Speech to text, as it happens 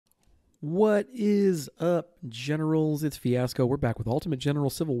What is up, Generals? It's Fiasco. We're back with Ultimate General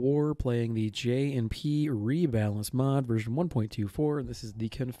Civil War, playing the J&P Rebalance mod, version 1.24. This is the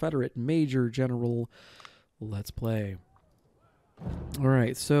Confederate Major General. Let's play. All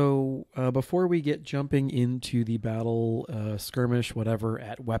right, so before we get jumping into the battle, skirmish, whatever,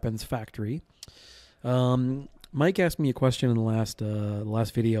 at Weapons Factory, Mike asked me a question in the last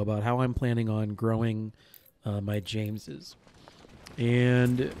video about how I'm planning on growing my Jameses.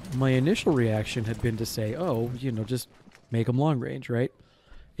 And my initial reaction had been to say, oh, just make them long range, right?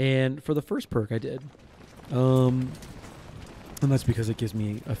 And for the first perk, I did. And that's because it gives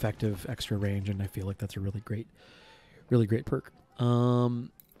me effective extra range, and I feel like that's a really great perk.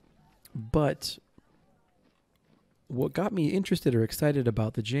 But what got me interested or excited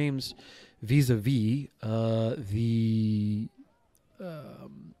about the James vis-a-vis the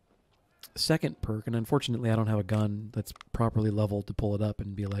second perk, and unfortunately I don't have a gun that's properly leveled to pull it up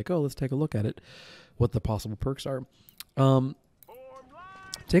and be like, oh, let's take a look at it, what the possible perks are.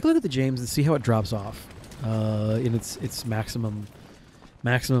 Take a look at the James and see how it drops off in its maximum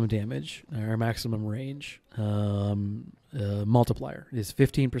damage or maximum range. Multiplier is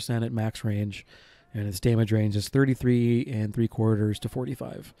 15% at max range, and its damage range is 33 3/4 to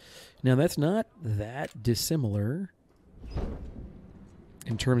 45. Now that's not that dissimilar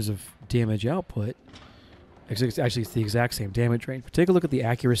in terms of damage output. Actually, it's the exact same damage range. But take a look at the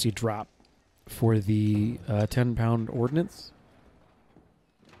accuracy drop for the 10-pound ordnance.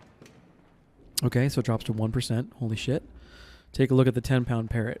 Okay, so it drops to 1%. Holy shit. Take a look at the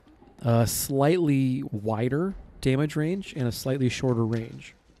 10-pound parrot. Slightly wider damage range and a slightly shorter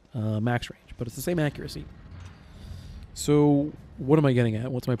range, max range, but it's the same accuracy. So what am I getting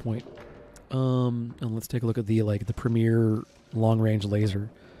at? What's my point? And let's take a look at the premier long-range laser.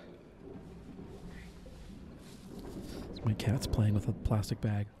 My cat's playing with a plastic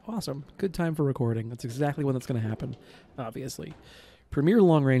bag. Awesome. Good time for recording. That's exactly when that's going to happen, obviously. Premier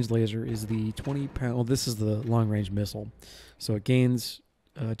long-range laser is the 20-pound... Well, this is the long-range missile. So it gains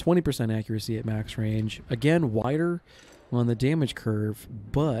 20% accuracy at max range. Again, wider on the damage curve,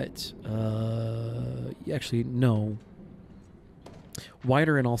 but... actually, no.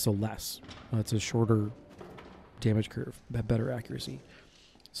 Wider and also less. It's a shorter damage curve, better accuracy.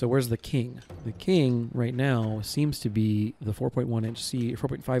 So where's the king? The king right now seems to be the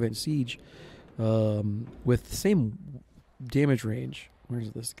 4.5 inch siege, with the same damage range. Where's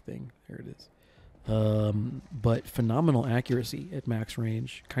this thing? There it is. But phenomenal accuracy at max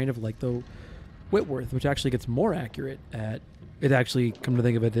range, kind of like the Whitworth, which actually gets more accurate at. It actually, come to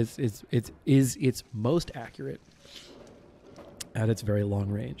think of it, is its most accurate at its very long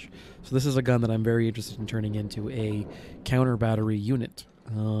range. So this is a gun that I'm very interested in turning into a counter battery unit.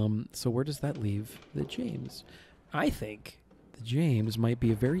 So where does that leave the James? I think the James might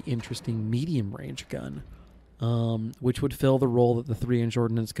be a very interesting medium range gun, which would fill the role that the 3-inch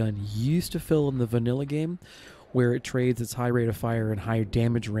ordnance gun used to fill in the vanilla game, where it trades its high rate of fire and high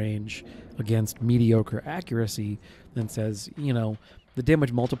damage range against mediocre accuracy, and says, the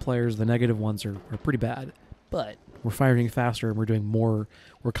damage multipliers, the negative ones are pretty bad, but we're firing faster and we're doing more.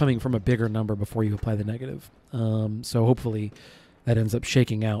 We're coming from a bigger number before you apply the negative. So hopefully that ends up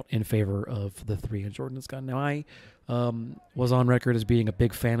shaking out in favor of the 3-inch ordnance gun. Now, I was on record as being a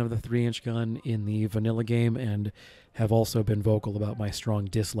big fan of the 3-inch gun in the vanilla game, and have also been vocal about my strong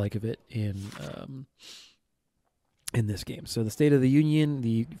dislike of it in this game. So the State of the Union,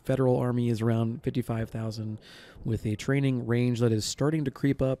 the Federal Army is around 55,000, with a training range that is starting to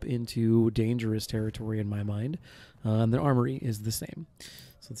creep up into dangerous territory in my mind. And the armory is the same.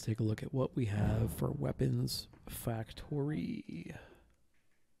 So let's take a look at what we have for Weapons Factory.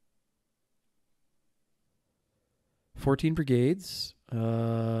 14 brigades,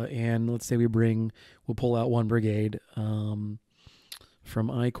 and let's say we'll pull out 1 brigade from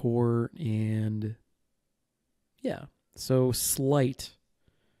I Corps, and yeah, so slight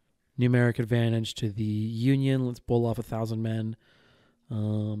numeric advantage to the Union. Let's pull off 1,000 men,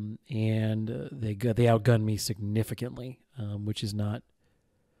 and they outgun me significantly, which is not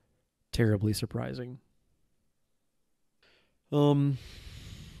terribly surprising.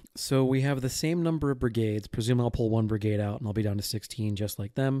 So we have the same number of brigades. Presume I'll pull 1 brigade out and I'll be down to 16 just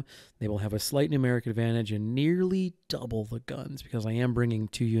like them. They will have a slight numeric advantage and nearly double the guns, because I am bringing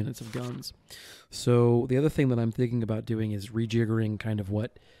 2 units of guns. So the other thing that I'm thinking about doing is rejiggering kind of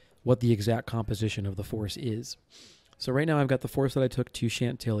what the exact composition of the force is. So right now I've got the force that I took to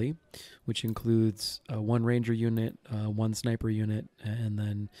Chantilly, which includes 1 ranger unit, 1 sniper unit, and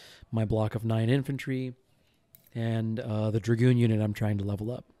then my block of 9 infantry, and the dragoon unit I'm trying to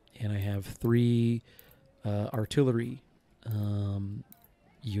level up. And I have 3 artillery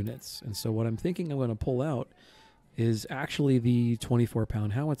units. And so what I'm thinking I'm going to pull out is actually the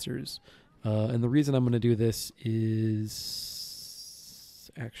 24-pound howitzers. And the reason I'm going to do this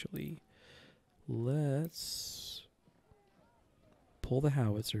is actually, let's pull the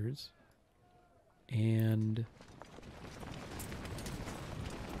howitzers and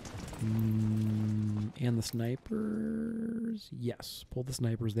the snipers. Yes, pull the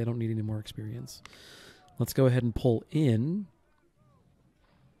snipers. They don't need any more experience. Let's go ahead and pull in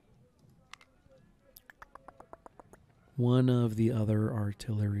one of the other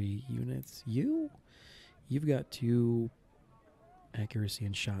artillery units. You've got 2 accuracy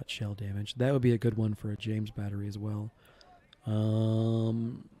and shot shell damage. That would be a good one for a James battery as well. I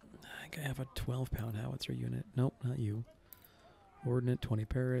think I have a 12-pound howitzer unit. Nope, not you. Ordnance, 20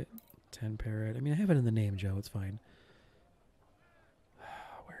 parrot, 10 parrot. I mean, I have it in the name, Joe. It's fine.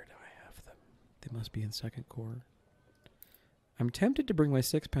 Where do I have them? They must be in second corps. I'm tempted to bring my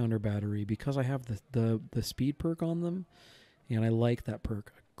 6-pounder battery because I have the speed perk on them, and I like that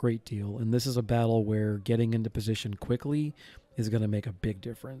perk a great deal. And this is a battle where getting into position quickly is going to make a big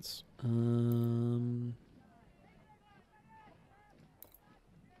difference.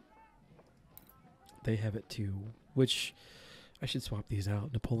 They have it too, which I should swap these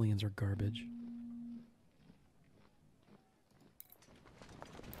out. Napoleons are garbage.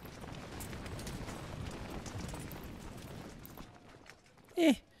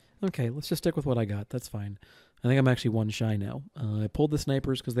 Okay, let's just stick with what I got. That's fine. I think I'm actually 1 shy now. I pulled the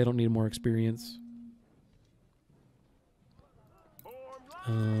snipers because they don't need more experience.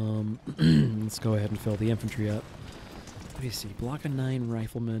 Let's go ahead and fill the infantry up. Let me see. Block of 9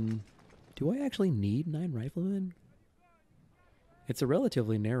 riflemen. Do I actually need 9 riflemen? It's a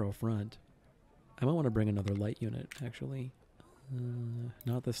relatively narrow front. I might want to bring another light unit, actually.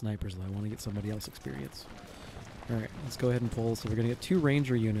 Not the snipers, though. I want to get somebody else experience. Alright, let's go ahead and pull. So we're going to get 2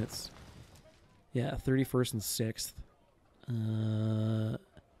 ranger units. Yeah, 31st and 6th. And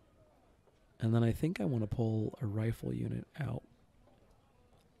then I think I want to pull a rifle unit out.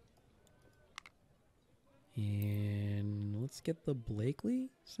 And let's get the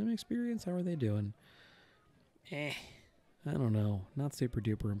Blakely some experience. How are they doing? I don't know. Not super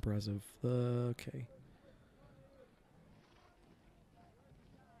duper impressive. Okay.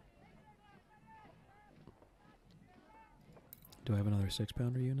 Do I have another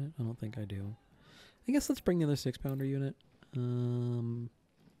 6-pounder unit? I don't think I do. I guess let's bring the other 6-pounder unit. Can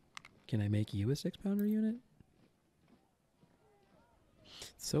I make you a 6-pounder unit?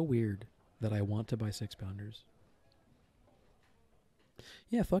 It's so weird that I want to buy 6-pounders.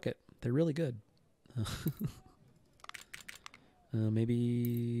 Yeah, fuck it. They're really good.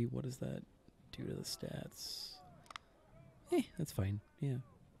 Maybe, what does that do to the stats? That's fine. Yeah.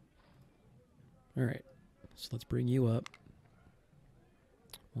 Alright. So let's bring you up.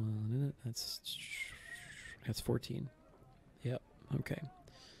 1 minute. That's 14. Yep. Okay.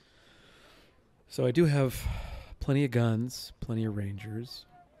 So I do have plenty of guns, plenty of rangers.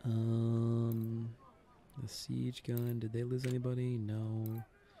 The siege gun, did they lose anybody? No.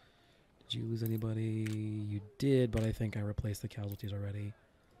 Did you lose anybody? You did, but I think I replaced the casualties already.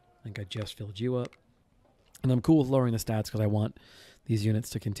 I think I just filled you up. And I'm cool with lowering the stats because I want these units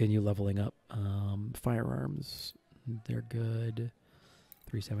to continue leveling up. Firearms, they're good.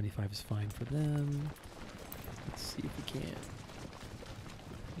 375 is fine for them. Let's see if we can.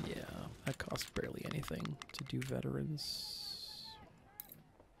 Yeah, that costs barely anything to do veterans.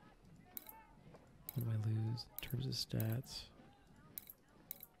 What do I lose in terms of stats?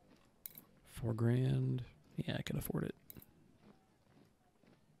 4 grand. Yeah, I can afford it.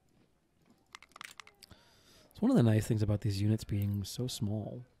 It's one of the nice things about these units being so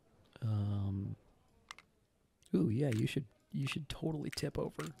small. Ooh, yeah, you should totally tip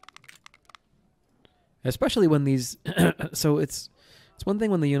over. Especially when these so it's one thing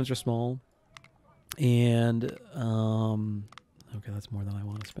when the units are small and okay, that's more than I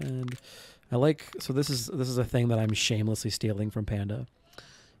want to spend. I like, so this is a thing that I'm shamelessly stealing from Panda.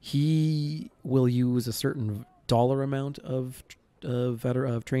 He will use a certain dollar amount of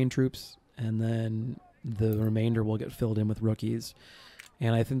trained troops, and then the remainder will get filled in with rookies.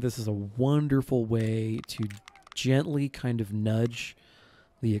 And I think this is a wonderful way to gently kind of nudge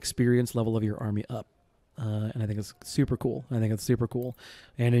the experience level of your army up. And I think it's super cool. And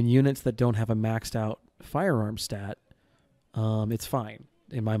in units that don't have a maxed out firearm stat, it's fine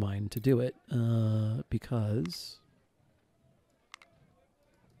in my mind to do it because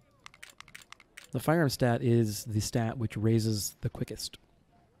the firearm stat is the stat which raises the quickest.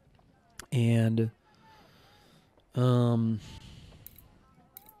 And you're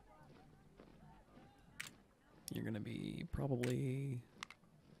going to be probably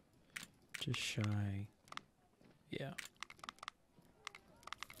Just shy. Yeah.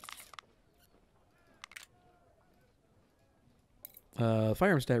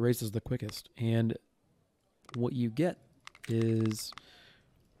 Firearm stat raises the quickest, and what you get is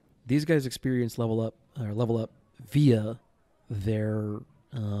these guys experience level up via their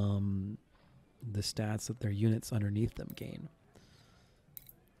the stats that their units underneath them gain.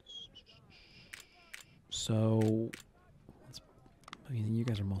 So, I mean, you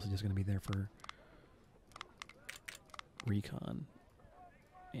guys are mostly just going to be there for recon.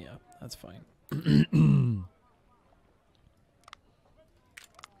 Yeah, that's fine.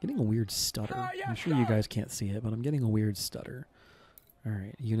 Getting a weird stutter. I'm sure you guys can't see it, but I'm getting a weird stutter. All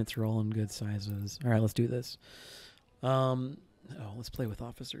right, units are all in good sizes. All right, let's do this. Let's play with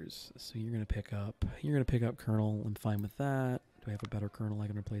officers. So you're gonna pick up colonel. I'm fine with that. Do I have a better colonel I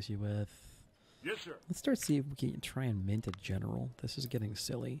can replace you with? Yes, sir. Let's start see if we can try and mint a general. This is getting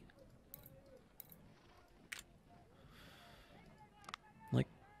silly. Like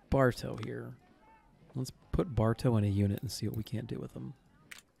Bartow here. Let's put Bartow in a unit and see what we can't do with him.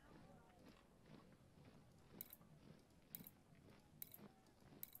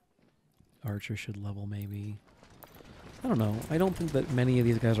 Archer should level maybe. I don't know. I don't think that many of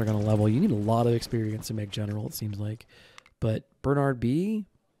these guys are going to level. You need a lot of experience to make general, it seems like. But Bernard B,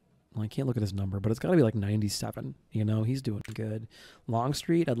 well, I can't look at his number, but it's got to be like 97. You know, he's doing good.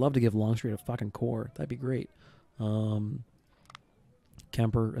 Longstreet, I'd love to give Longstreet a fucking core. That'd be great.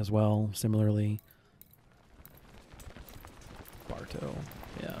 Kemper as well, similarly. Bartow.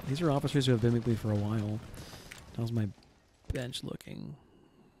 Yeah, these are officers who have been with me for a while. How's my bench looking?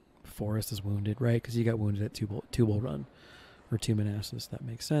 Forrest is wounded, right? Because he got wounded at Tubal Run or Two Manassas. That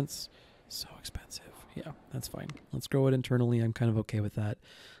makes sense. So expensive. Yeah, that's fine. Let's grow it internally. I'm kind of okay with that.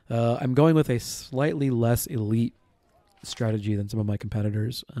 I'm going with a slightly less elite strategy than some of my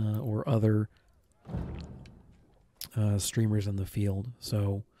competitors or other streamers in the field.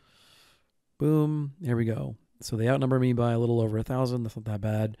 So, boom, there we go. So they outnumber me by a little over 1,000. That's not that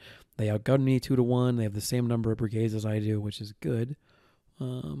bad. They outgun me 2-1. They have the same number of brigades as I do, which is good.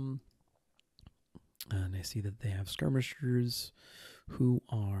 And I see that they have skirmishers who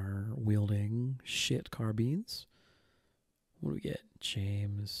are wielding shit carbines. What do we get?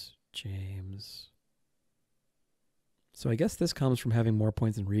 James. So I guess this comes from having more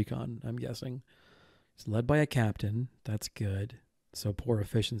points in recon, I'm guessing. He's led by a captain. That's good. So poor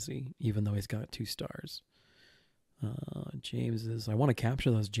efficiency, even though he's got 2 stars. Jameses. I want to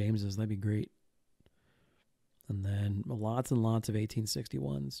capture those Jameses. That'd be great. And then lots and lots of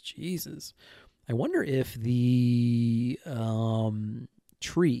 1861s. Jesus. I wonder if the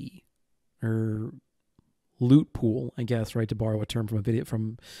tree or loot pool, I guess, right, to borrow a term from a video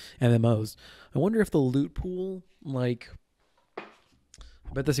from MMOs. I wonder if the loot pool, like, I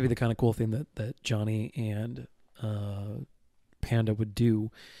bet this would be the kind of cool thing that Johnny and Panda would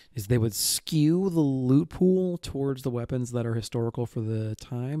do, is they would skew the loot pool towards the weapons that are historical for the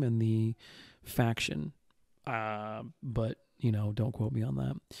time and the faction. But, you know, don't quote me on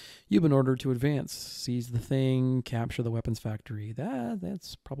that. You've been ordered to advance, seize the thing, capture the weapons factory.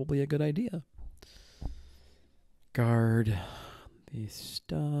 That's probably a good idea. Guard the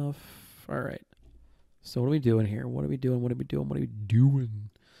stuff. All right. So what are we doing here? What are we doing?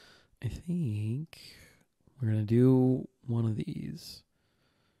 I think we're going to do one of these.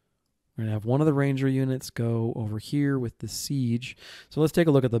 We're going to have one of the ranger units go over here with the siege. So let's take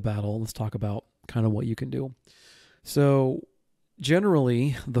a look at the battle. Let's talk about kind of what you can do. So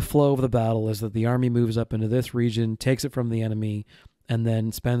generally, the flow of the battle is that the army moves up into this region, takes it from the enemy, and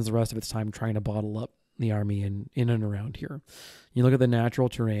then spends the rest of its time trying to bottle up the army in and around here. You look at the natural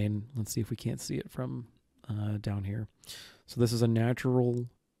terrain. Let's see if we can't see it from down here. So this is a natural,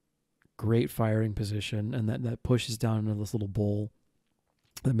 great firing position, and that pushes down into this little bowl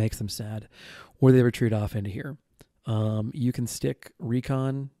that makes them sad, or they retreat off into here. You can stick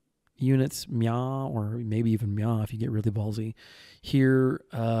recon units, Mya, or maybe even Mya if you get really ballsy here.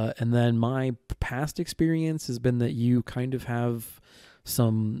 And then my past experience has been that you kind of have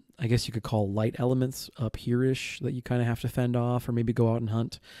some, I guess you could call light elements up here-ish that you kind of have to fend off or maybe go out and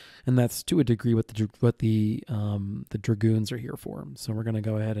hunt. And that's to a degree what the Dragoons are here for. So we're going to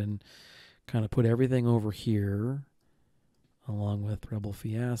go ahead and kind of put everything over here along with Rebel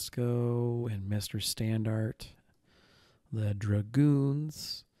Fiasco and Mr. Standard, the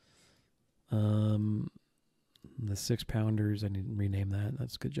Dragoons, the 6-pounders. I need to rename that.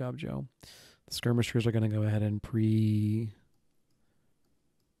 That's a good job, Joe. The skirmishers are going to go ahead and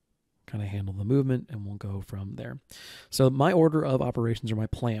kind of handle the movement, and we'll go from there. So my order of operations, or my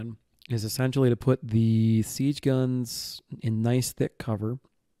plan, is essentially to put the siege guns in nice thick cover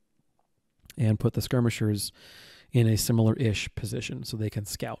and put the skirmishers in a similar-ish position so they can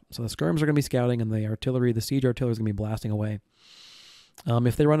scout. So the skirms are going to be scouting, and the artillery, the siege artillery, is going to be blasting away.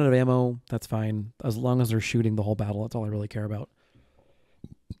 If they run out of ammo, that's fine. As long as they're shooting the whole battle, that's all I really care about.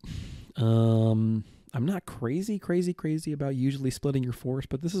 I'm not crazy about usually splitting your force,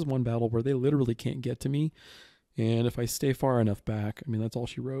 but this is one battle where they literally can't get to me. And if I stay far enough back, I mean, that's all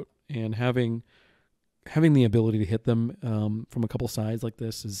she wrote. And having the ability to hit them from a couple sides like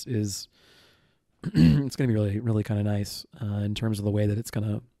this is it's going to be really, really kind of nice in terms of the way that it's going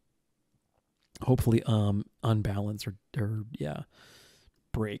to hopefully unbalance or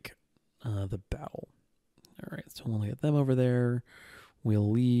break the battle. All right, so we'll only get them over there.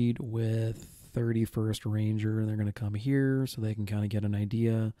 We'll lead with 31st Ranger, and they're going to come here so they can kind of get an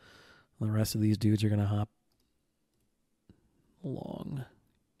idea. The rest of these dudes are going to hop along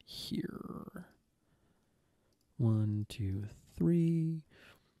here. 1, 2, 3.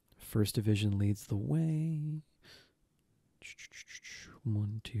 First Division leads the way.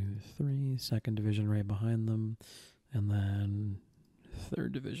 1, 2, 3. Second Division right behind them. And then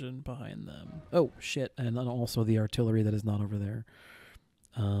Third Division behind them. Oh, shit. And then also the artillery that is not over there.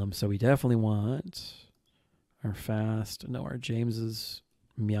 So we definitely want our our James's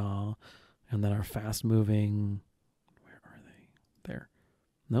Mya, and then our fast moving. Where are they? There.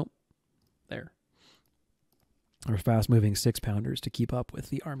 Nope. There. Our fast moving 6-pounders to keep up with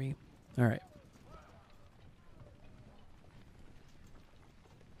the army. All right.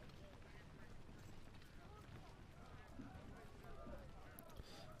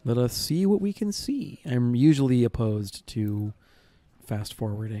 Let us see what we can see. I'm usually opposed to fast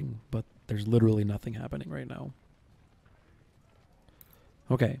forwarding, but there's literally nothing happening right now.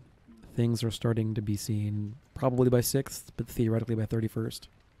 Okay. Things are starting to be seen probably by 6th, but theoretically by 31st.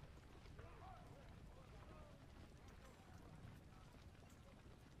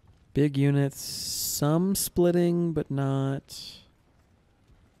 Big units, some splitting, but not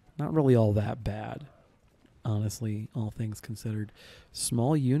really all that bad. Honestly, all things considered.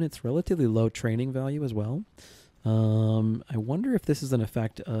 Small units, relatively low training value as well. I wonder if this is an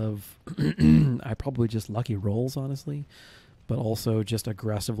effect of I probably just lucky rolls, honestly, but also just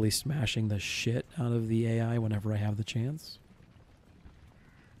aggressively smashing the shit out of the AI whenever I have the chance.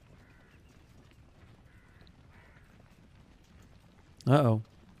 Uh-oh.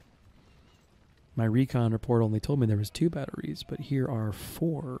 My recon report only told me there was 2 batteries, but here are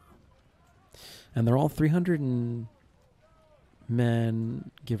 4. And they're all 300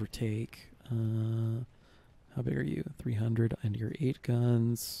 men, give or take. How big are you? 300 and your 8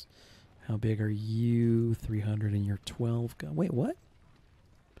 guns. How big are you? 300 and your 12 gun. Wait, what?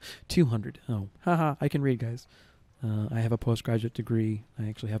 200. Oh, haha, I can read, guys. I have a postgraduate degree. I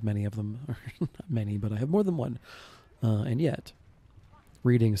actually have many of them. Not many, but I have more than one. And yet,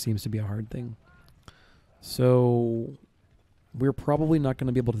 reading seems to be a hard thing. So we're probably not going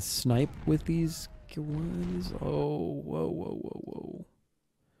to be able to snipe with these ones. Oh, whoa.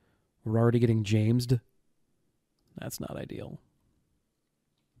 We're already getting Jamesed. That's not ideal.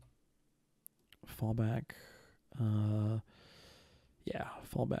 Fall back. Yeah,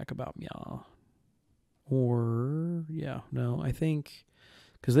 fall back about Mya. Or, yeah, no, I think,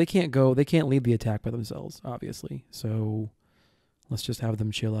 because they can't lead the attack by themselves, obviously. So let's just have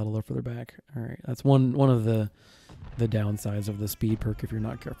them chill out a little further back. All right, that's one of the downsides of the speed perk if you're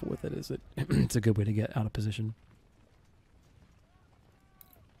not careful with it, is it's a good way to get out of position.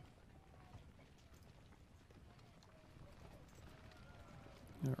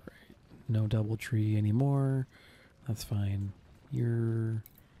 All right, no double tree anymore. That's fine. You're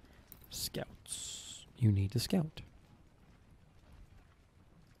scouts. You need to scout.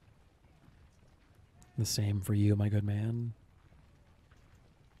 The same for you, my good man.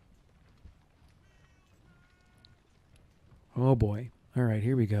 Oh boy. All right,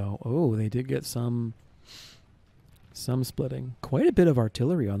 here we go. Oh, they did get some splitting. Quite a bit of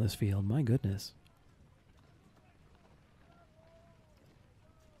artillery on this field. My goodness.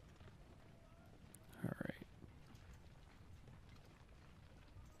 All right.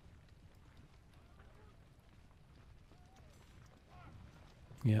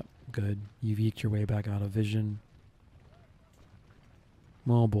 Yep, good. You've eked your way back out of vision.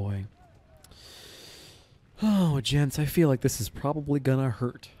 Oh boy. Oh, gents, I feel like this is probably gonna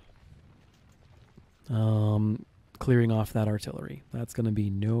hurt. Clearing off that artillery. That's gonna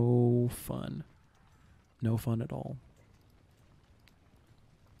be no fun. No fun at all.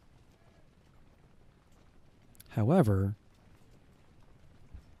 However,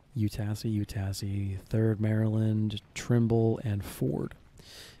 UTASI, 3rd Maryland, Trimble, and Ford.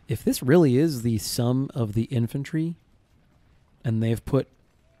 If this really is the sum of the infantry, and they've put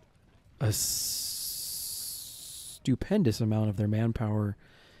a stupendous amount of their manpower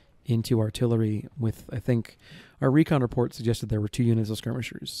into artillery with, I think, our recon report suggested there were 2 units of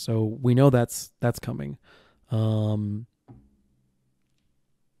skirmishers. So we know that's coming.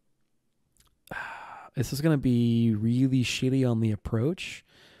 This is going to be really shitty on the approach,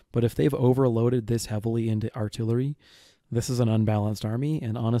 but if they've overloaded this heavily into artillery, this is an unbalanced army,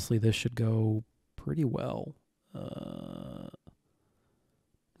 and honestly, this should go pretty well.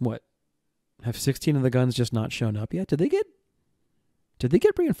 What? Have 16 of the guns just not shown up yet? Did they get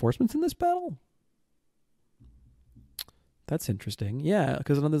reinforcements in this battle? That's interesting. Yeah,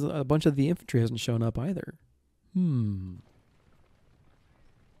 because a bunch of the infantry hasn't shown up either.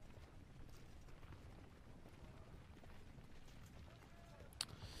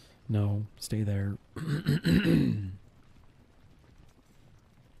 No, stay there.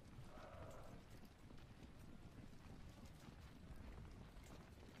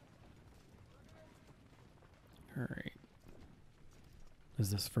 All right. Is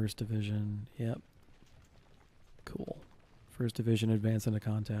this 1st Division? Yep. Cool. 1st Division advance into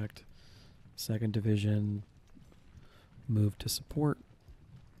contact. 2nd Division move to support.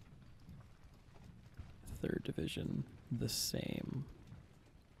 3rd Division the same.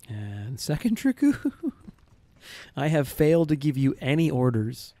 And 2nd Dragoon. I have failed to give you any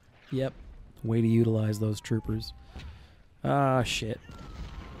orders. Yep. Way to utilize those troopers. Ah, shit.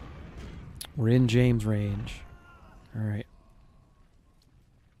 We're in James range. All right.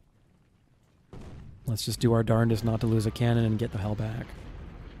 Let's just do our darndest not to lose a cannon and get the hell back.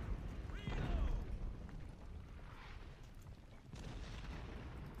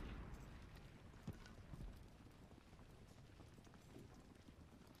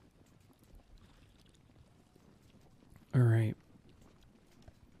 All right.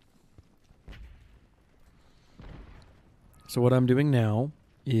 So what I'm doing now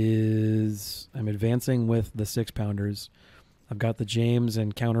is I'm advancing with the 6-pounders. I've got the James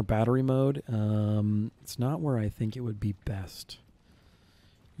in counter battery mode. It's not where I think it would be best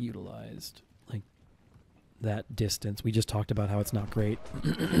utilized. Like that distance. We just talked about how it's not great.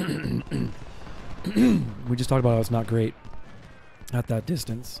 We just talked about how it's not great at that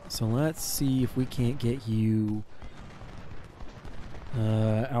distance. So let's see if we can't get you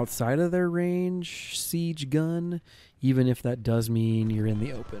outside of their range siege gun, even if that does mean you're in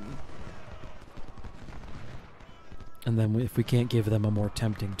the open. And then if we can't give them a more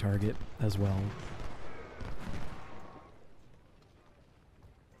tempting target as well.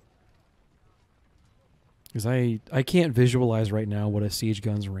 Because I can't visualize right now what a siege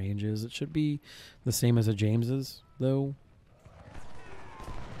gun's range is. It should be the same as a James's, though.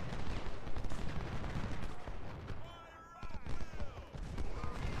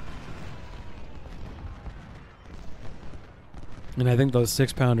 And I think those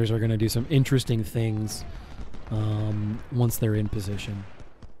 6-pounders are going to do some interesting things once they're in position.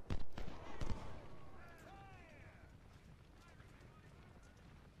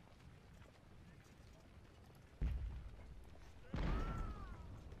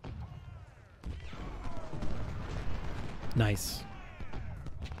 Nice.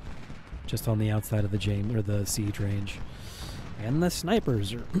 Just on the outside of the James or the siege range. And the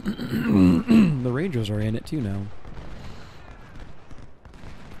snipers are the Rangers are in it too now.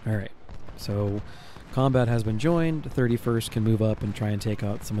 Alright, so combat has been joined. 31st can move up and try and take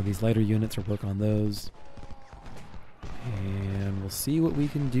out some of these lighter units or work on those. And we'll see what we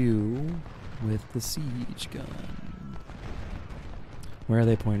can do with the siege gun. Where are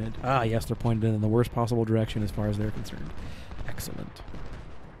they pointed? Ah, yes, they're pointed in the worst possible direction as far as they're concerned. Excellent.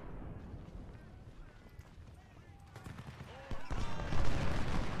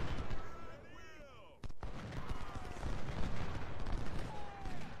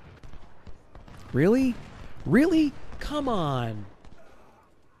 Really? Really? Come on.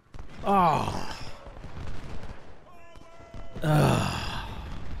 Oh.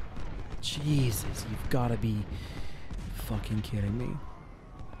 Jesus, you've got to be fucking kidding me.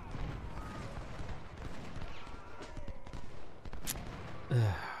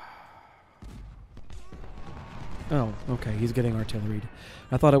 Oh, okay, he's getting artilleried.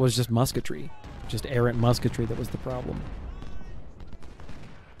 I thought it was just musketry. Just errant musketry that was the problem.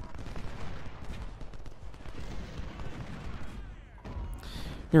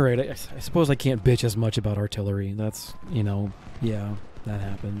 You're right. I suppose I can't bitch as much about artillery. That's, you know, yeah, that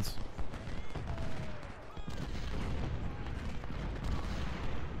happens.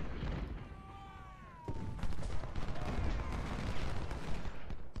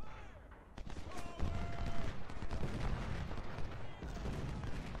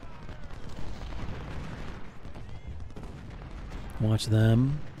 Watch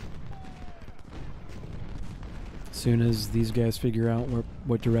them. soon as these guys figure out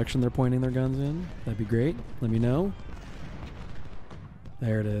what direction they're pointing their guns in, that'd be great. Let me know.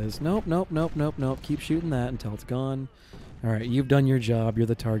 There it is. Nope, nope, nope, nope, nope. Keep shooting that until it's gone. All right, you've done your job. You're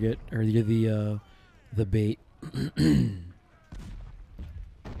the target, or you're the bait.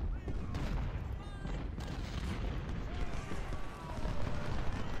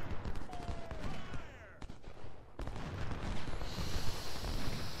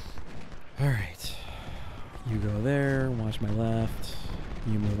 All right. You go there. Watch my left.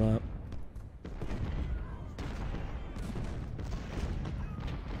 You move up.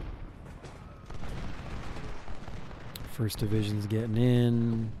 First Division's getting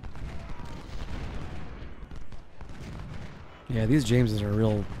in. Yeah, these Jameses are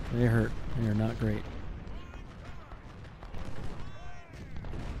real. They hurt. They are not great.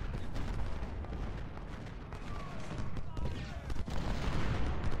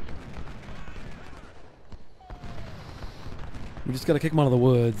 We just got to kick them out of the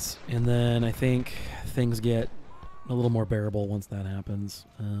woods, and then I think things get a little more bearable once that happens.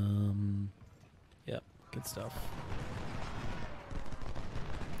 Yep, good stuff.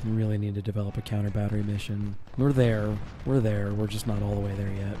 We really need to develop a counter battery mission. We're there. We're there. We're just not all the way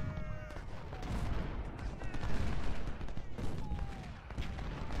there yet.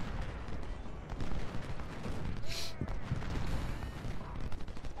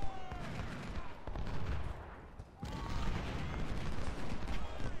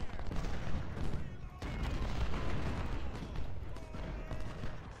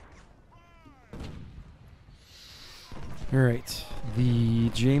 All right. The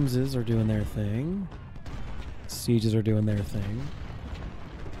Jameses are doing their thing. Sieges are doing their thing.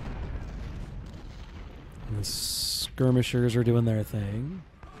 And the skirmishers are doing their thing.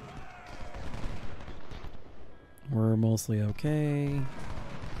 We're mostly okay.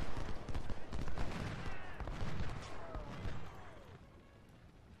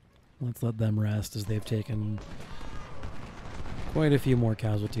 Let's let them rest as they've taken quite a few more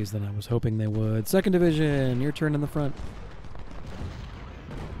casualties than I was hoping they would. Second Division, your turn in the front.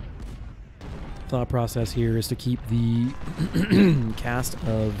 Thought process here is to keep the cast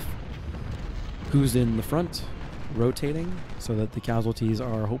of who's in the front rotating so that the casualties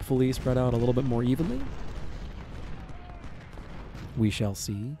are hopefully spread out a little bit more evenly. We shall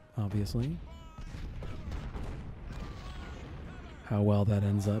see, obviously, how well that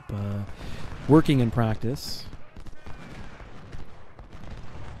ends up working in practice.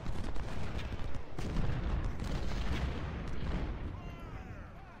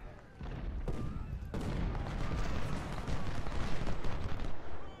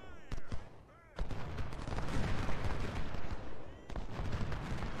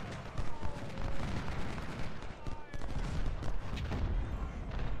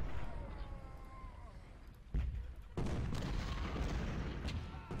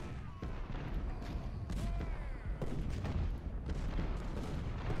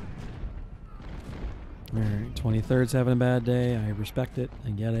 Alright, 23rd's having a bad day. I respect it. I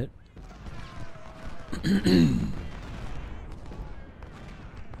get it.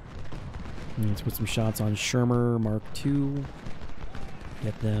 Let's put some shots on Shermer Mark II.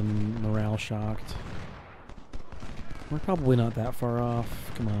 Get them morale shocked. We're probably not that far off.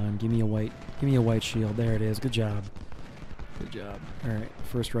 Come on, give me a white shield. There it is. Good job. Good job. Alright,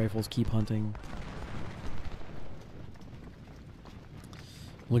 first rifles, keep hunting.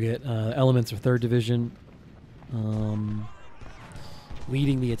 Look at elements of 3rd Division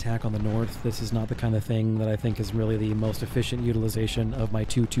leading the attack on the north. This is not the kind of thing that I think is really the most efficient utilization of my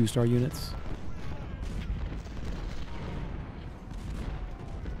 2 2-star units.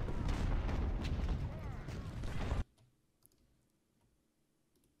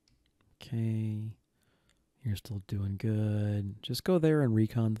 Okay. You're still doing good. Just go there and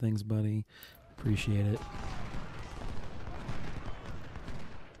recon things, buddy. Appreciate it.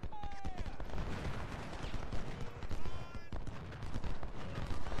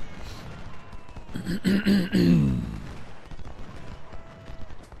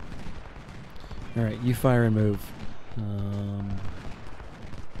 Alright, you fire and move.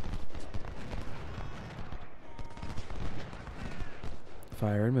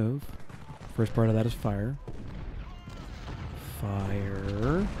 Fire and move. First part of that is fire.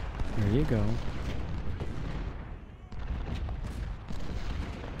 Fire. There you go.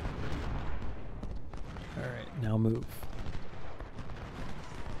 Alright, now move.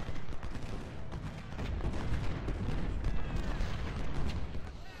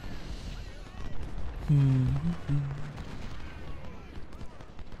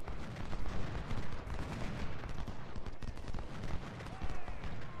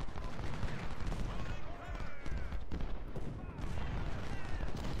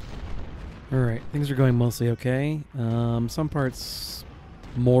 Alright, things are going mostly okay. Some parts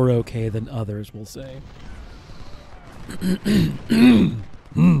more okay than others, we'll say.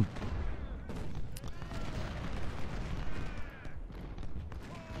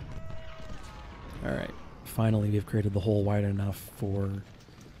 Alright, finally we've created the hole wide enough for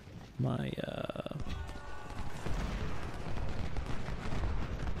my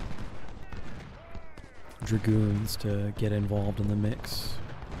dragoons to get involved in the mix.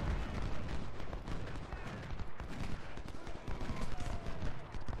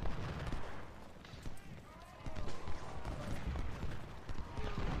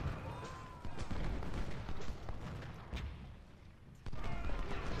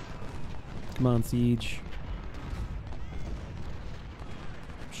 Come on, Siege.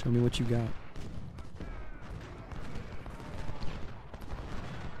 Show me what you got.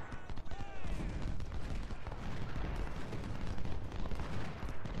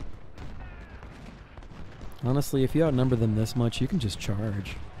 Honestly, if you outnumber them this much, you can just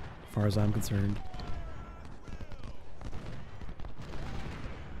charge, as far as I'm concerned.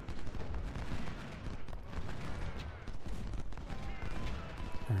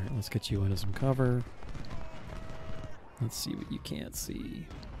 Alright, let's get you into some cover. Let's see what you can't see.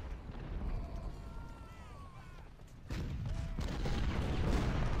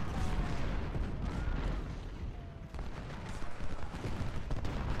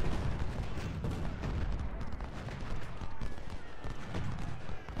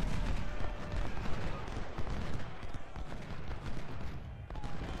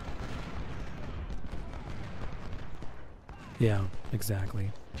 Yeah,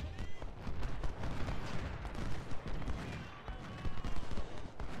 exactly.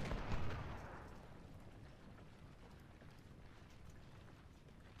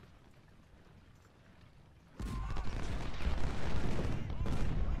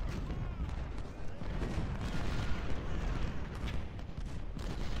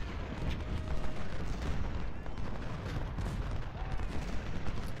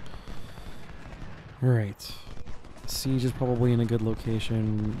 All right. Siege is probably in a good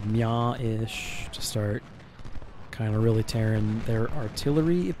location, Mya-ish, to start kind of really tearing their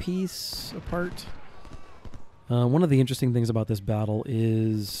artillery piece apart. One of the interesting things about this battle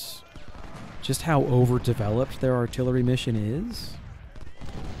is just how overdeveloped their artillery mission is.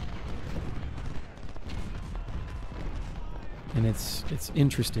 And it's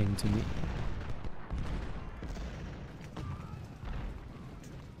interesting to me.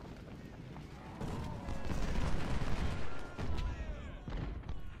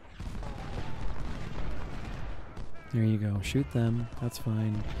 There you go. Shoot them. That's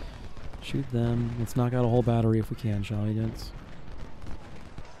fine. Shoot them. Let's knock out a whole battery if we can, shall we, gents?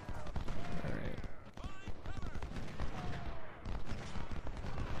 Alright.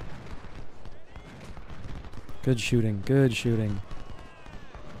 Good shooting. Good shooting.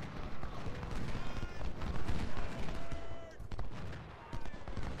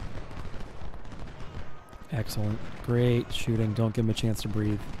 Excellent. Great shooting. Don't give him a chance to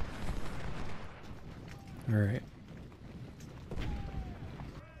breathe. Alright.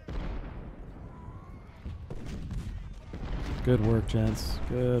 Good work, gents.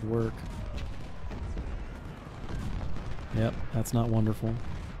 Good work. Yep, that's not wonderful.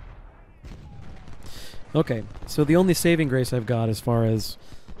 Okay, so the only saving grace I've got as far as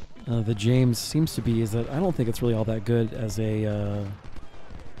the James seems to be is that I don't think it's really all that good as a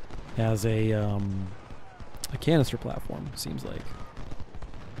canister platform. Seems like.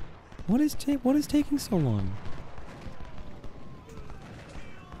 What is taking so long?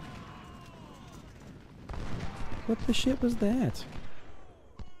 What the shit was that?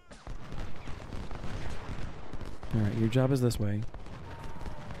 Alright, your job is this way.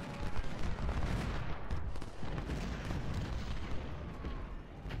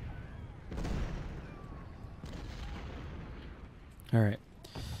 Alright.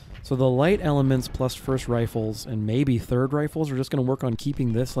 So the light elements plus first rifles and maybe third rifles are just going to work on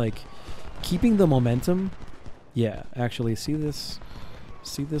keeping this, like, keeping the momentum. Yeah, actually, see this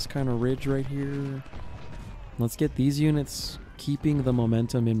kind of ridge right here? Let's get these units keeping the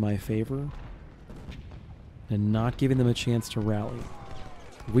momentum in my favor and not giving them a chance to rally.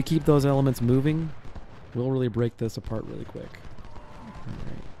 If we keep those elements moving, we'll really break this apart really quick.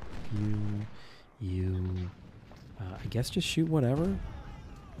 Alright. I guess just shoot whatever.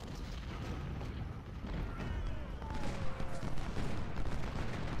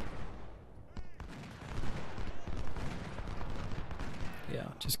 Yeah,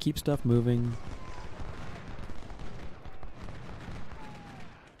 just keep stuff moving.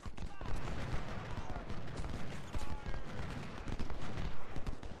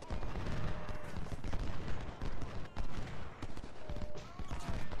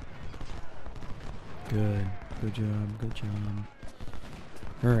 Good. Good job. Good job.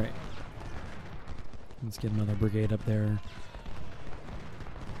 Alright. Let's get another brigade up there.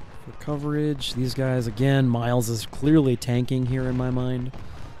 For coverage, these guys, again, Miles is clearly tanking here in my mind.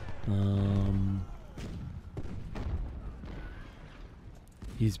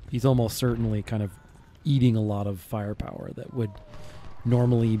 He's almost certainly kind of eating a lot of firepower that would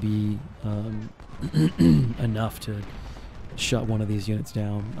normally be enough to shut one of these units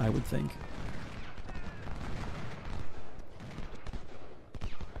down, I would think.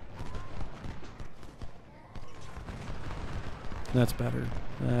 That's better.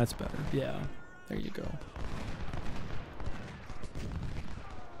 That's better. Yeah. There you go.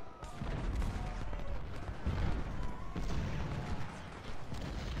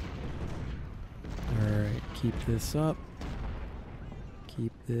 Alright, keep this up.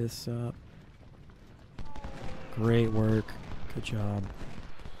 Keep this up. Great work. Good job.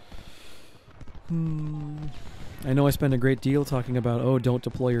 I know I spend a great deal talking about, oh, don't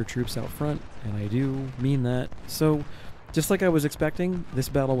deploy your troops out front, and I do mean that. So, just like I was expecting, this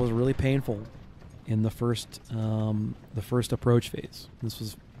battle was really painful in the first approach phase. This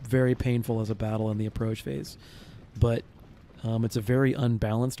was very painful as a battle in the approach phase. But it's a very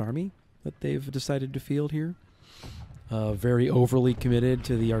unbalanced army that they've decided to field here. Very overly committed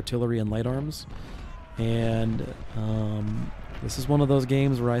to the artillery and light arms. And this is one of those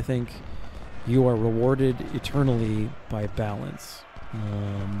games where I think you are rewarded eternally by balance.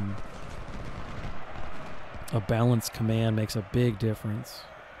 A balanced command makes a big difference.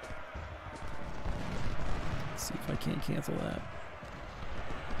 Let's see if I can't cancel that.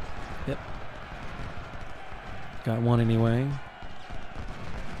 Yep. Got one anyway.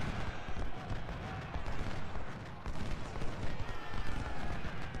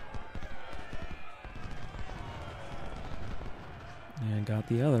 And got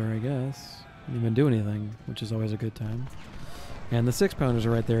the other, I guess. Didn't even do anything, which is always a good time. And the 6-pounders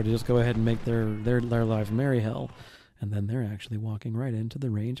are right there to just go ahead and make their lives merry hell. And then they're actually walking right into the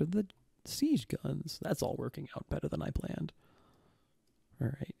range of the siege guns. That's all working out better than I planned. All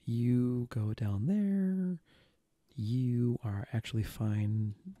right, you go down there. You are actually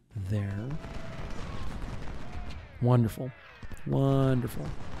fine there. Wonderful. Wonderful.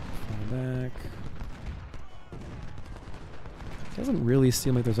 Fall back. Doesn't really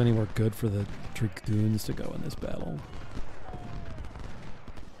seem like there's anywhere good for the dragoons to go in this battle.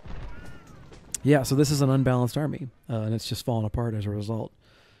 Yeah, so this is an unbalanced army, and it's just fallen apart as a result.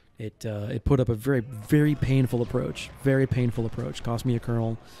 It put up a very, very painful approach. Very painful approach. Cost me a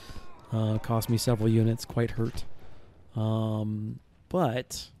colonel. Cost me several units. Quite hurt.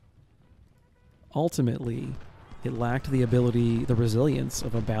 But ultimately, it lacked the ability, the resilience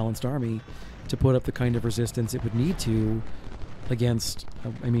of a balanced army to put up the kind of resistance it would need to against,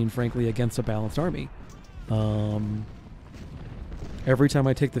 frankly, against a balanced army. Every time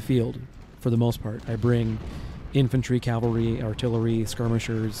I take the field, for the most part, I bring infantry, cavalry, artillery,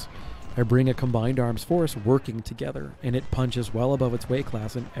 skirmishers. I bring a combined arms force working together, and it punches well above its weight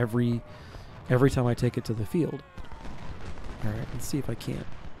class in every time I take it to the field. All right, let's see if I can't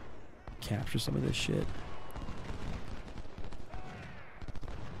capture some of this shit.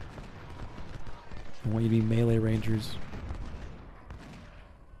 I want you to be melee rangers.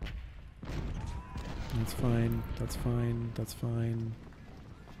 That's fine. That's fine. That's fine.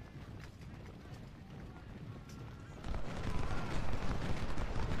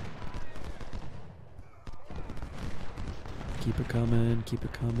 Keep it coming. Keep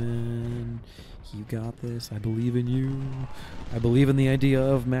it coming. You got this. I believe in you. I believe in the idea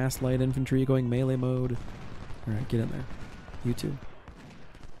of mass light infantry going melee mode. All right, get in there. You too.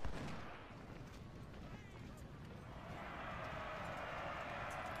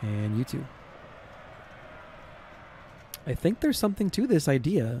 And you too. I think there's something to this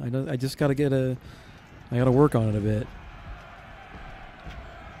idea. I know. I just gotta I gotta work on it a bit.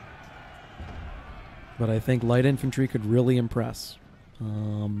 But I think light infantry could really impress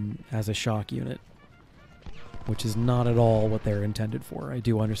as a shock unit, which is not at all what they're intended for. I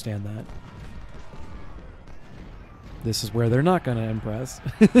do understand that. This is where they're not going to impress.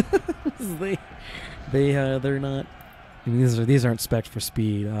 They're not. I mean, these aren't specced for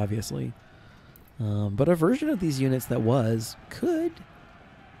speed, obviously. But a version of these units that could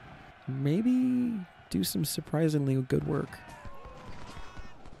maybe do some surprisingly good work.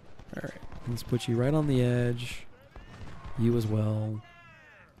 All right. Let's put you right on the edge. You as well.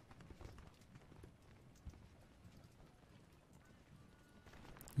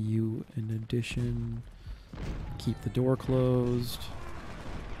 You, in addition, keep the door closed.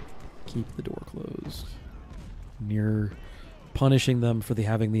 Keep the door closed. And you're punishing them for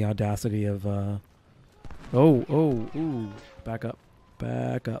having the audacity of Oh, oh, ooh. Back up.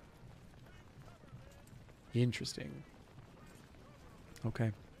 Back up. Interesting.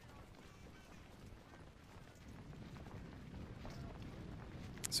 Okay.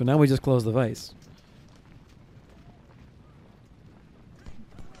 So now we just close the vise.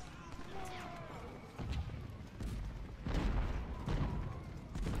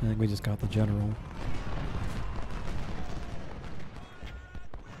 I think we just got the general.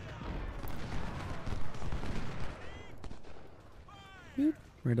 Boop.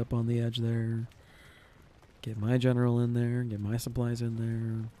 Right up on the edge there. Get my general in there. Get my supplies in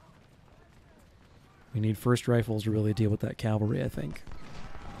there. We need first rifles to really deal with that cavalry, I think.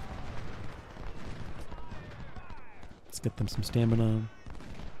 Let's get them some stamina.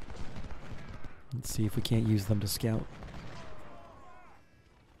 Let's see if we can't use them to scout.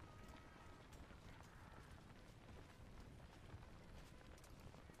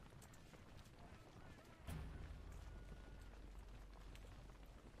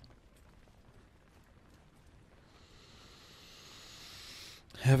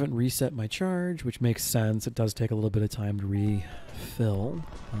 Haven't reset my charge, which makes sense. It does take a little bit of time to refill.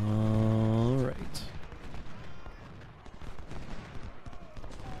 All right.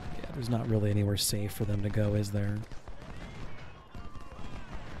 Yeah, there's not really anywhere safe for them to go, is there?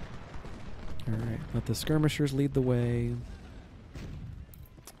 All right, let the skirmishers lead the way.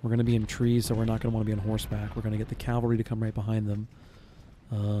 We're going to be in trees, so we're not going to want to be on horseback. We're going to get the cavalry to come right behind them.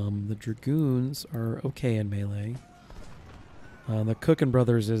 The dragoons are okay in melee. The Cookin'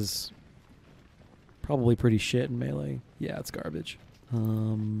 Brothers is probably pretty shit in melee. Yeah, it's garbage.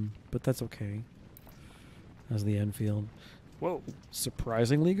 But that's okay. As the Enfield. Whoa,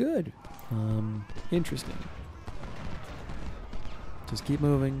 surprisingly good. Interesting. Just keep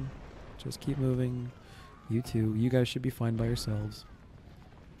moving. Just keep moving. You two, you guys should be fine by yourselves.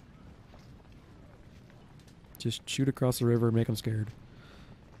 Just shoot across the river and make them scared.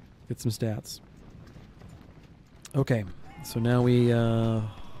 Get some stats. Okay. So now we, I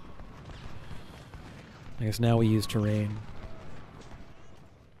guess now we use terrain.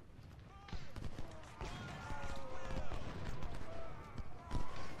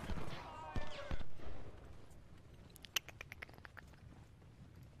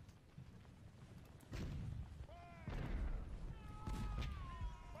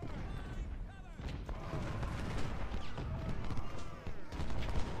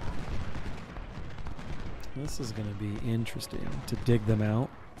 This is going to be interesting to dig them out.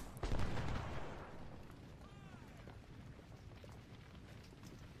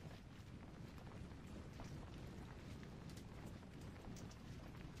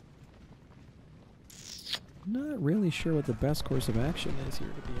 I'm not really sure what the best course of action is here,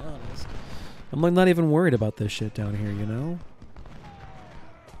 to be honest. I'm like not even worried about this shit down here, you know?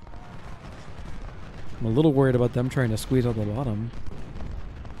 I'm a little worried about them trying to squeeze out the bottom.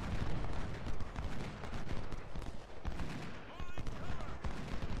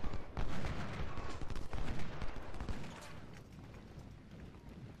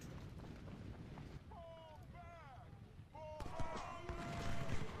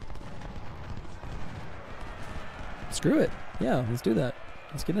 Screw it. Yeah, let's do that.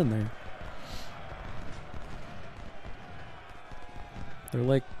 Let's get in there. They're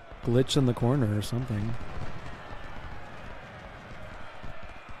like glitched in the corner or something.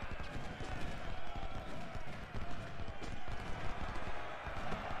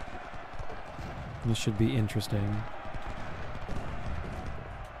 This should be interesting.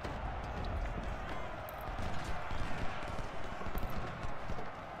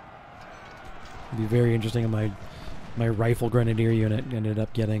 It'd be very interesting in my rifle grenadier unit ended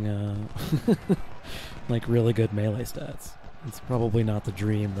up getting like really good melee stats. It's probably not the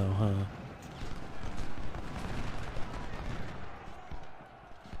dream though, huh?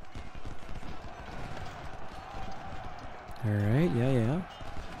 Alright, yeah.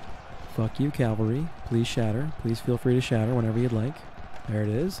 Fuck you, cavalry. Please shatter. Please feel free to shatter whenever you'd like. There it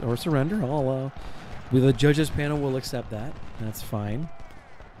is. Or surrender. I'll, the judges panel will accept that. That's fine.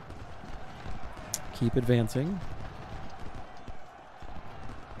 Keep advancing.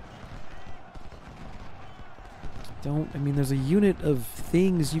 I mean, there's a unit of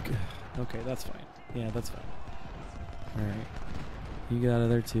things you can... Okay, that's fine. Yeah, that's fine. Alright. You get out of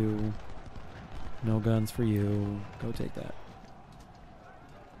there too. No guns for you. Go take that.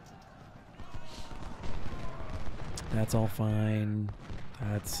 That's all fine.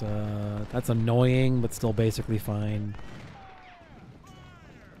 That's annoying, but still basically fine.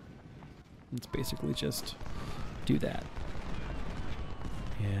 Let's basically just do that.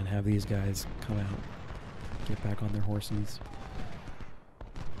 And have these guys come out. Get back on their horses.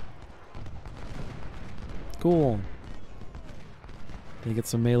 Cool. They get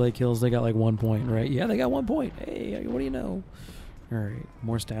some melee kills. They got like 1 point, right? Yeah, they got 1 point. Hey, what do you know? All right,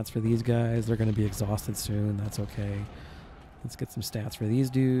 more stats for these guys. They're going to be exhausted soon. That's okay. Let's get some stats for these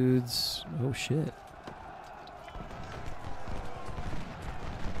dudes. Oh, shit.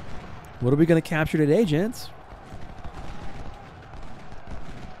 What are we going to capture today, gents?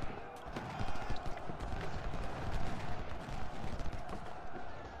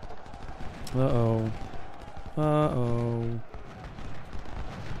 Uh-oh. Uh-oh.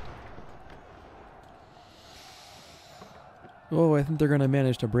 Oh, I think they're going to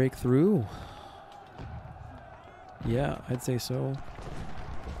manage to break through. Yeah, I'd say so.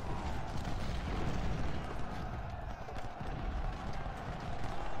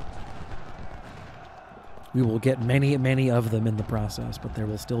 We will get many, many of them in the process, but there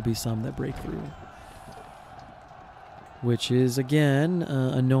will still be some that break through. Which is, again,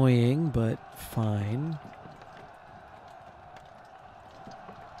 annoying, but fine.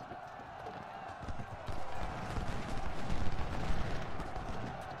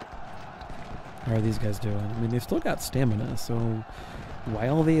 How are these guys doing? I mean, they've still got stamina, so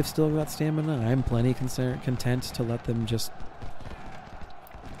while they have still got stamina, I'm plenty content to let them just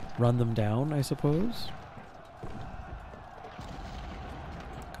run them down, I suppose.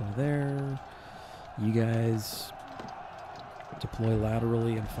 Go there. You guys deploy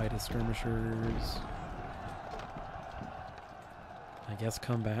laterally and fight as skirmishers. I guess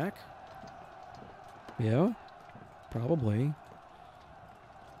come back? Yeah, probably.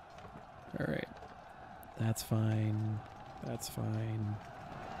 Alright. That's fine. That's fine.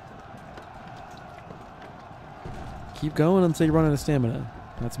 Keep going until you run out of stamina.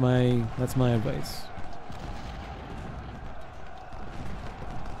 That's my advice.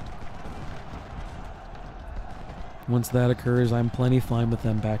 Once that occurs, I'm plenty fine with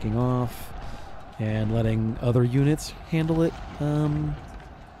them backing off and letting other units handle it. Alright.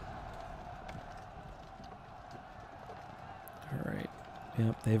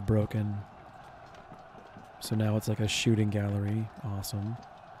 Yep, they've broken. So now it's like a shooting gallery. Awesome.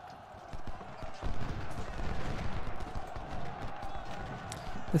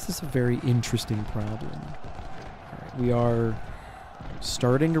 This is a very interesting problem. Alright, we are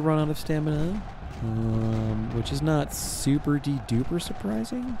starting to run out of stamina, which is not super duper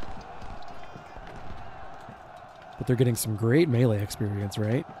surprising. But they're getting some great melee experience,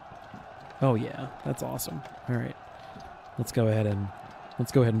 right? Oh yeah, that's awesome. Alright. Let's go ahead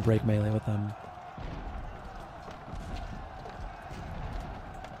and break melee with them.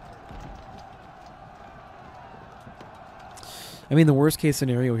 I mean, the worst case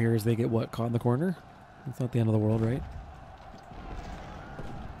scenario here is they get, what, caught in the corner? It's not the end of the world, right?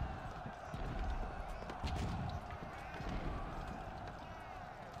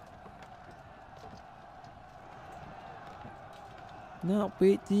 No,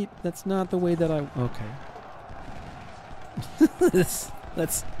 wait, that's not the way that I... Okay.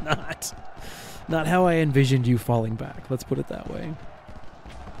 That's not how I envisioned you falling back. Let's put it that way.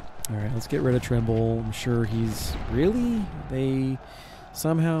 Alright, let's get rid of Trimble. I'm sure he's... Really? They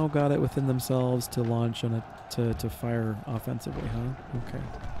somehow got it within themselves to launch on to fire offensively, huh? Okay.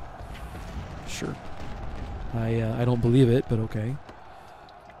 Sure. I don't believe it, but okay.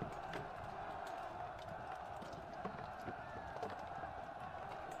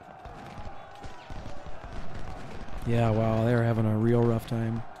 Yeah, wow, they're having a real rough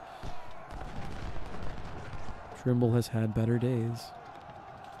time. Trimble has had better days.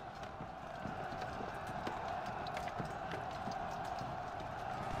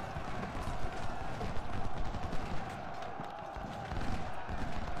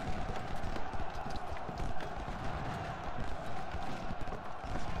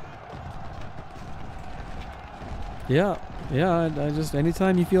 Yeah, I just,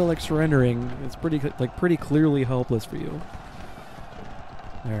 anytime you feel like surrendering, it's pretty clearly helpless for you.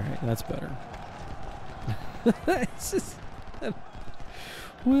 Alright, that's better. It's just,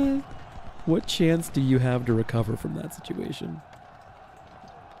 what chance do you have to recover from that situation?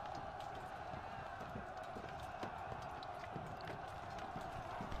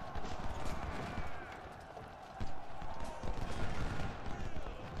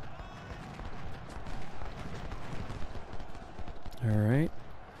 Alright.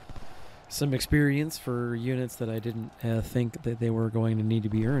 Some experience for units that I didn't think that they were going to need to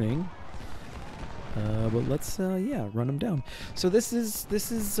be earning. But let's, yeah, run them down. So this is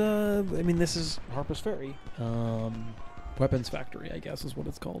Harper's Ferry. Weapons Factory, I guess is what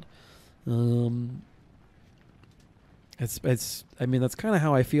it's called. It's I mean, that's kind of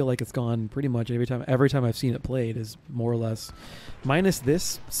how I feel like it's gone pretty much every time I've seen it played is more or less, minus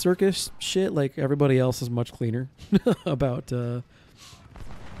this circus shit. Like everybody else is much cleaner about this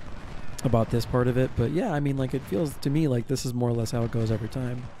part of it. But yeah, I mean, like it feels to me like this is more or less how it goes every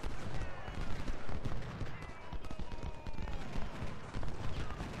time.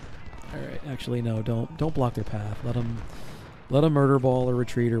 All right, actually no, don't block their path. Let them murder ball or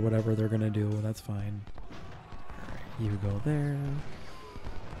retreat or whatever they're gonna do. That's fine. You go there.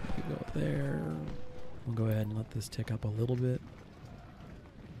 You go there. We'll go ahead and let this tick up a little bit.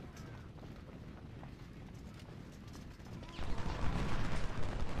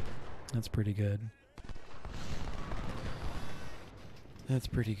 That's pretty good. That's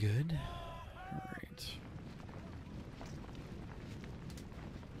pretty good. All right.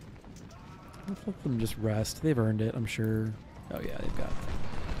 Let's let them just rest. They've earned it, I'm sure. Oh yeah, they've got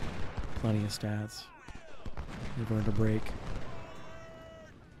plenty of stats. They've earned a break.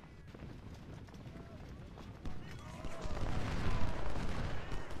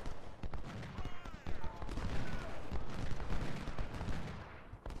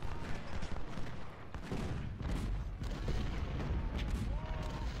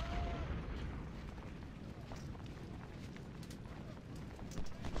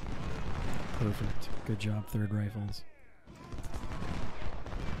 Perfect. Good job, third rifles.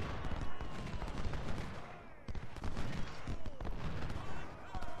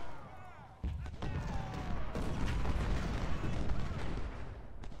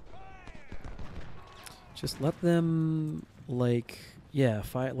 Just let them, like, yeah,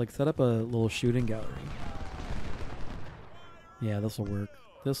 like set up a little shooting gallery. Yeah, this'll work.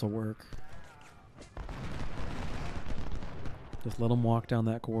 This'll work. Just let them walk down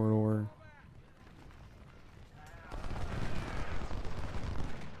that corridor.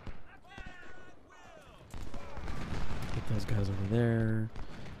 Get those guys over there.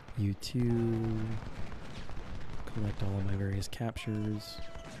 You two. Collect all of my various captures.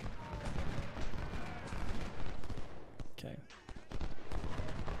 Okay.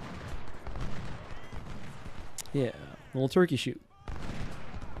 Yeah, little turkey shoot.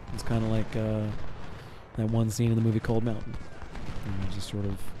 It's kind of like that one scene in the movie Cold Mountain. And you just sort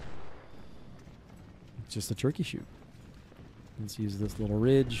of, it's just a turkey shoot. Let's use this little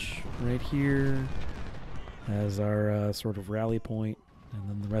ridge right here as our sort of rally point, and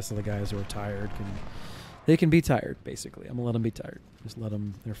then the rest of the guys who are tired they can be tired. Basically, I'm gonna let them be tired. Just let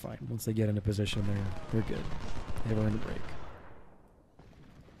them. They're fine. Once they get into position, they're good. They've earned a break.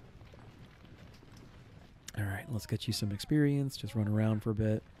 All right, let's get you some experience. Just run around for a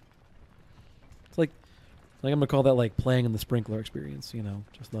bit. It's like I'm gonna call that like playing in the sprinkler experience. You know,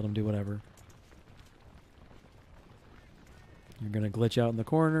 just let them do whatever. You're gonna glitch out in the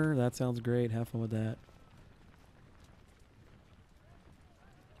corner. That sounds great. Have fun with that.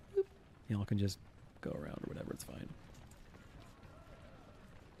 Y'all can just go around or whatever. It's fine.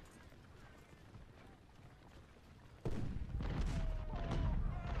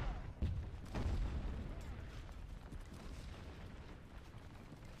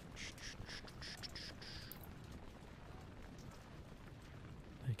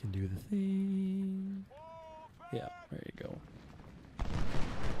 I can do the thing. Yeah, there you go.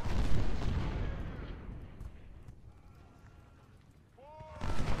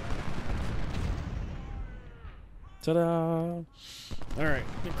 Ta-da! All right,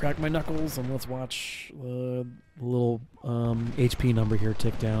 crack my knuckles and let's watch the little HP number here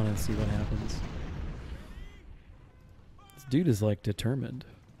tick down and see what happens. This dude is like determined.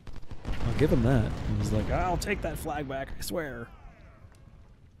 I'll give him that. He's like, I'll take that flag back, I swear.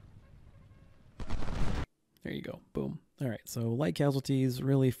 There you go. Boom. All right, so light casualties,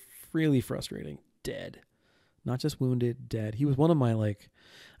 really frustrating. Dead. Not just wounded, dead. He was one of my, like,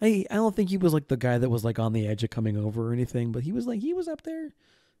 I don't think he was like the guy that was like on the edge of coming over or anything, but he was up there,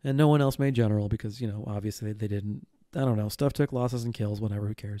 and no one else made general because, you know, obviously they didn't. I don't know. Stuff took losses and kills, whatever.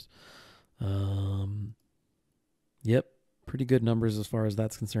 Who cares? Yep, pretty good numbers as far as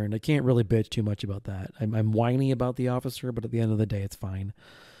that's concerned. I can't really bitch too much about that. I'm whiny about the officer, but at the end of the day, it's fine.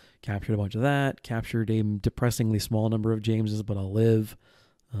 Captured a bunch of that. Captured a depressingly small number of Jameses, but I'll live.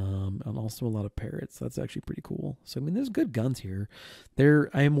 And also a lot of parrots. That's actually pretty cool. So, I mean, there's good guns here.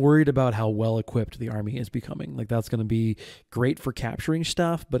 I am worried about how well equipped the army is becoming. Like, that's going to be great for capturing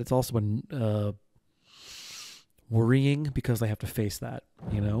stuff, but it's also worrying because they have to face that,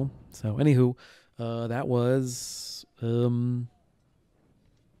 you know? So, anywho, that was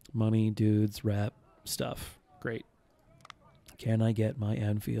money, dudes, rep, stuff. Great. Can I get my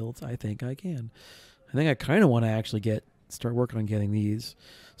Anfields? I think I can. I think I kind of want to actually get start working on getting these.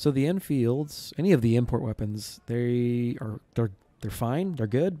 So the Enfields, any of the import weapons, they're fine, they're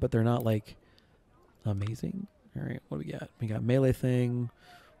good, but they're not like amazing. All right, what do we got? We got melee thing,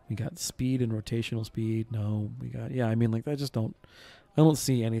 we got speed and rotational speed. No, we got, yeah, I mean, like, I don't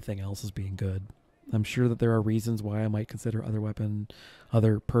see anything else as being good. I'm sure that there are reasons why I might consider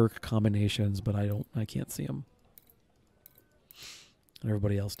other perk combinations, but I can't see them.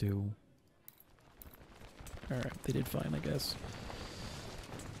 Everybody else do. All right, they did fine, I guess.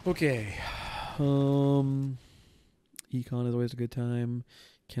 Okay. Econ is always a good time.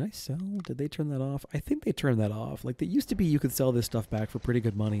 Can I sell? Did they turn that off? I think they turned that off. Like, it used to be you could sell this stuff back for pretty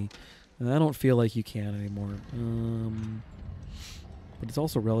good money, and I don't feel like you can anymore. But it's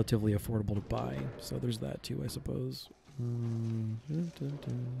also relatively affordable to buy, so there's that too, I suppose.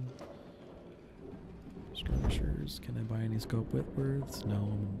 Skirmishers. Can I buy any scope Whitworths?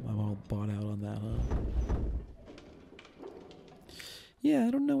 No, I'm all bought out on that, huh? Yeah,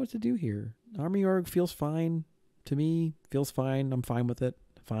 I don't know what to do here. Army Org feels fine to me. Feels fine. I'm fine with it.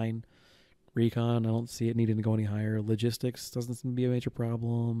 Fine. Recon, I don't see it needing to go any higher. Logistics doesn't seem to be a major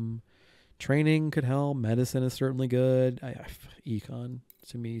problem. Training could help. Medicine is certainly good. Econ,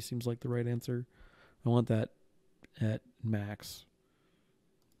 to me, seems like the right answer. I want that at max.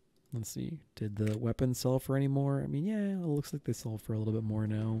 Let's see. Did the weapons sell for any more? I mean, yeah, it looks like they sell for a little bit more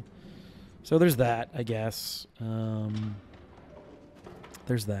now. So there's that, I guess.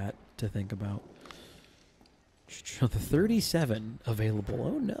 There's that to think about. The 37 available.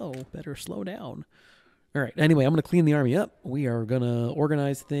 Oh, no. Better slow down. All right. Anyway, I'm going to clean the army up. We are going to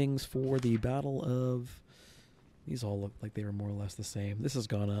organize things for the Battle of... These all look like they were more or less the same. This has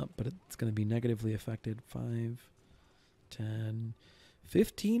gone up, but it's going to be negatively affected. 5, 10,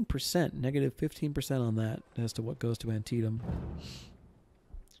 15%. Negative 15% on that as to what goes to Antietam.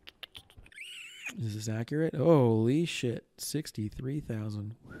 Is this accurate? Holy shit.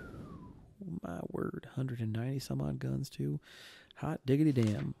 63,000. My word. 190 some odd guns, too. Hot diggity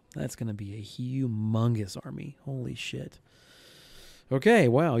damn. That's going to be a humongous army. Holy shit. Okay,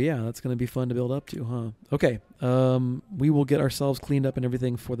 wow, yeah, that's going to be fun to build up to, huh? Okay, we will get ourselves cleaned up and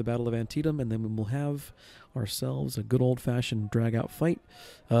everything for the Battle of Antietam, and then we will have ourselves a good old-fashioned drag-out fight.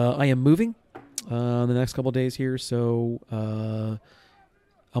 I am moving the next couple days here, so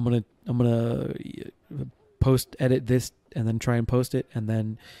I'm gonna edit this and then try and post it, and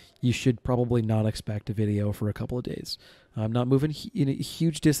then you should probably not expect a video for a couple of days. I'm not moving in a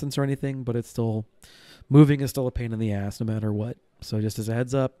huge distance or anything, but it's still... Moving is still a pain in the ass no matter what. So just as a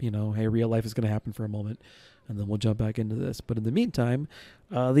heads up, you know, hey, real life is going to happen for a moment, and then we'll jump back into this. But in the meantime,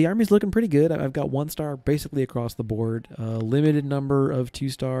 the Army's looking pretty good. I've got 1 star basically across the board. Limited number of 2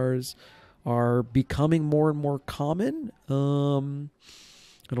 stars are becoming more and more common. I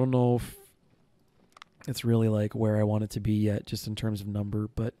don't know if it's really like where I want it to be yet, just in terms of number.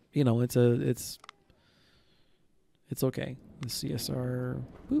 But, you know, it's okay. The CSR,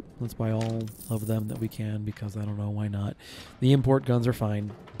 boop, let's buy all of them that we can, because I don't know, why not. The import guns are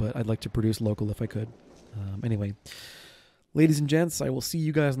fine, but I'd like to produce local if I could. Anyway, ladies and gents, I will see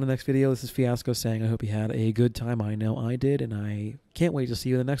you guys in the next video. This is Fiasco saying I hope you had a good time. I know I did, and I can't wait to see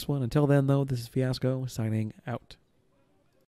you in the next one. Until then, though, this is Fiasco signing out.